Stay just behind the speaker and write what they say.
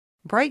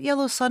Bright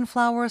yellow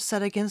sunflowers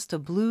set against a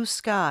blue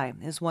sky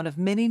is one of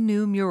many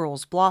new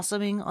murals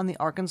blossoming on the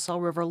Arkansas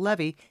River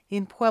levee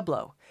in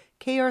Pueblo.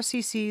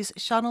 KRCC's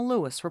Shauna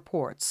Lewis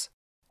reports.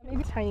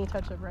 Maybe a tiny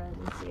touch of red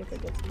and see if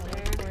it gets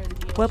better.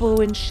 Pueblo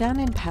and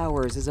Shannon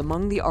Powers is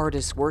among the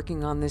artists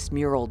working on this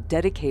mural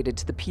dedicated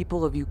to the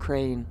people of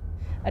Ukraine.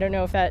 I don't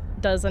know if that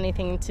does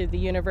anything to the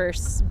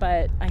universe,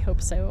 but I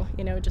hope so.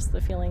 Just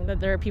the feeling that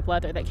there are people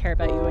out there that care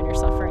about you and your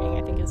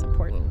suffering, I think is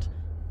important.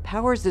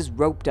 Powers is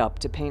roped up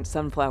to paint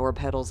sunflower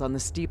petals on the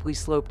steeply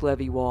sloped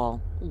levee wall.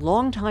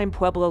 Longtime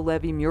Pueblo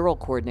levee mural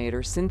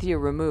coordinator Cynthia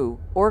Ramu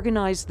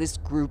organized this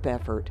group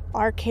effort.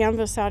 Our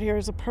canvas out here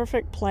is a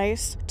perfect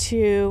place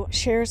to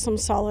share some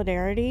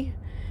solidarity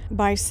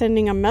by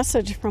sending a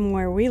message from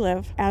where we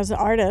live as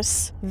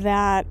artists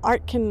that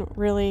art can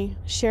really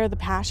share the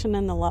passion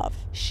and the love.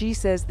 She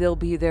says they'll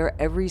be there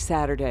every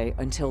Saturday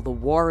until the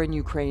war in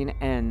Ukraine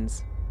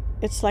ends.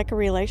 It's like a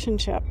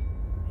relationship.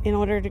 In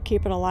order to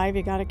keep it alive,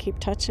 you got to keep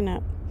touching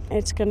it.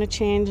 It's going to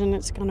change and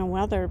it's going to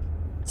weather.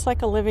 It's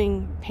like a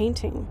living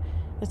painting.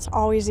 It's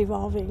always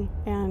evolving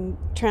and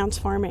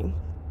transforming.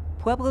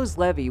 Pueblo's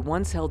levee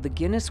once held the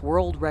Guinness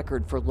World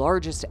Record for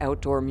largest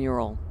outdoor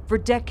mural. For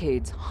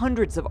decades,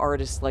 hundreds of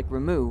artists like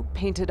Ramu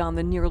painted on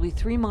the nearly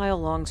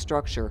 3-mile-long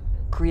structure,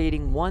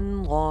 creating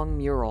one long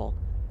mural.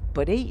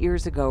 But 8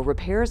 years ago,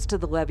 repairs to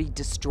the levee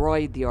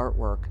destroyed the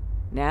artwork.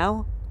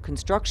 Now,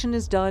 construction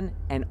is done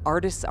and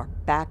artists are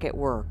back at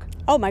work.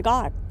 Oh my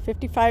God,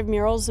 55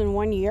 murals in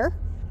 1 year?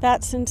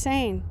 That's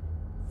insane.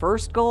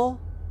 First goal,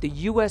 the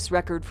U.S.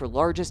 record for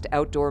largest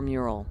outdoor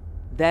mural.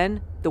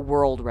 Then, the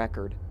world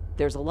record.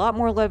 There's a lot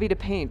more levee to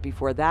paint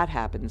before that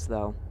happens,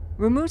 though.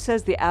 Ramu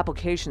says the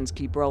applications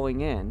keep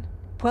rolling in.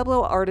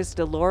 Pueblo artist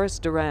Dolores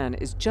Duran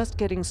is just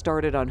getting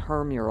started on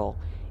her mural.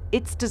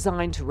 It's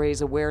designed to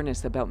raise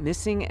awareness about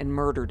missing and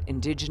murdered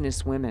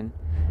Indigenous women.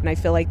 And I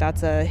feel like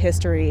that's a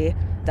history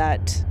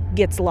that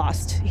gets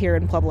lost here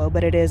in Pueblo,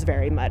 but it is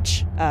very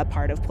much a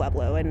part of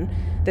Pueblo. And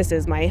this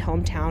is my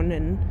hometown,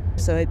 and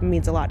so it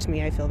means a lot to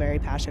me. I feel very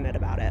passionate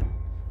about it.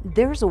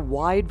 There's a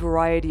wide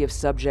variety of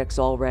subjects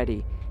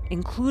already,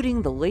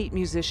 including the late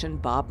musician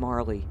Bob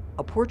Marley.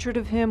 A portrait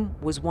of him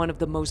was one of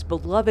the most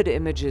beloved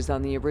images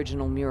on the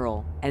original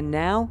mural. And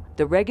now,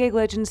 the reggae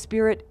legend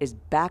spirit is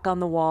back on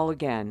the wall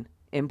again.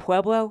 In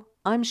Pueblo,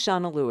 I'm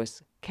Shauna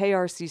Lewis,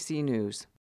 KRCC News.